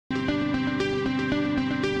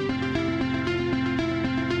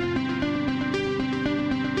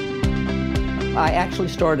I actually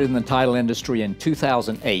started in the title industry in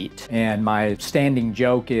 2008, and my standing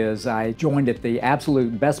joke is I joined at the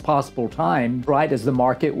absolute best possible time, right as the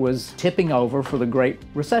market was tipping over for the Great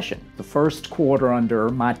Recession. The first quarter under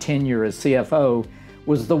my tenure as CFO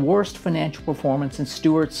was the worst financial performance in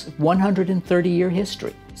Stewart's 130-year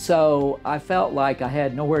history. So I felt like I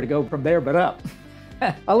had nowhere to go from there but up.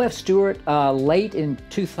 I left Stewart late in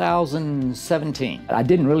 2017. I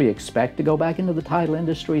didn't really expect to go back into the title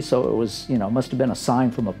industry, so it was, must have been a sign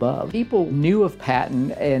from above. People knew of Patten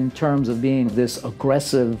in terms of being this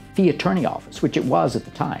aggressive fee attorney office, which it was at the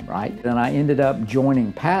time, right? And I ended up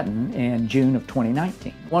joining Patten in June of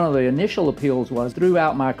 2019. One of the initial appeals was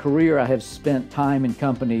throughout my career, I have spent time in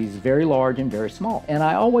companies very large and very small. And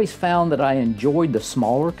I always found that I enjoyed the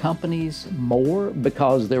smaller companies more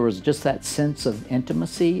because there was just that sense of intimacy.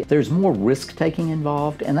 There's more risk-taking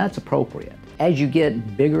involved, and that's appropriate. As you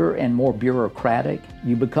get bigger and more bureaucratic,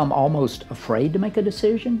 you become almost afraid to make a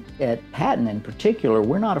decision. At Patten in particular,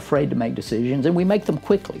 we're not afraid to make decisions, and we make them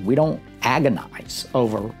quickly. We don't agonize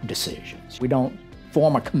over decisions. We don't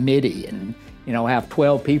form a committee and have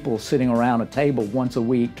 12 people sitting around a table once a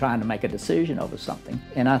week trying to make a decision over something.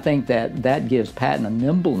 And I think that gives Patten a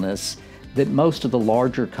nimbleness that most of the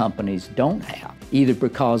larger companies don't have, either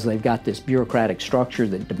because they've got this bureaucratic structure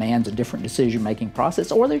that demands a different decision-making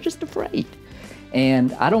process, or they're just afraid.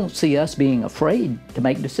 And I don't see us being afraid to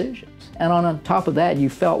make decisions. And on top of that, you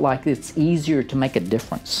felt like it's easier to make a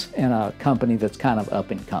difference in a company that's kind of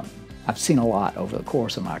up and coming. I've seen a lot over the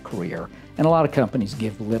course of my career, and a lot of companies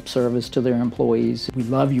give lip service to their employees. We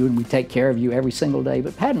love you and we take care of you every single day,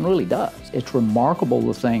 but Patten really does. It's remarkable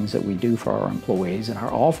the things that we do for our employees and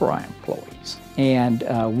offer our employees. And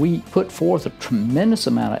we put forth a tremendous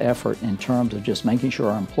amount of effort in terms of just making sure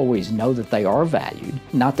our employees know that they are valued.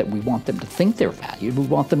 Not that we want them to think they're valued, we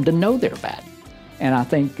want them to know they're valued. And I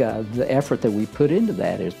think the effort that we put into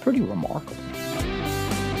that is pretty remarkable.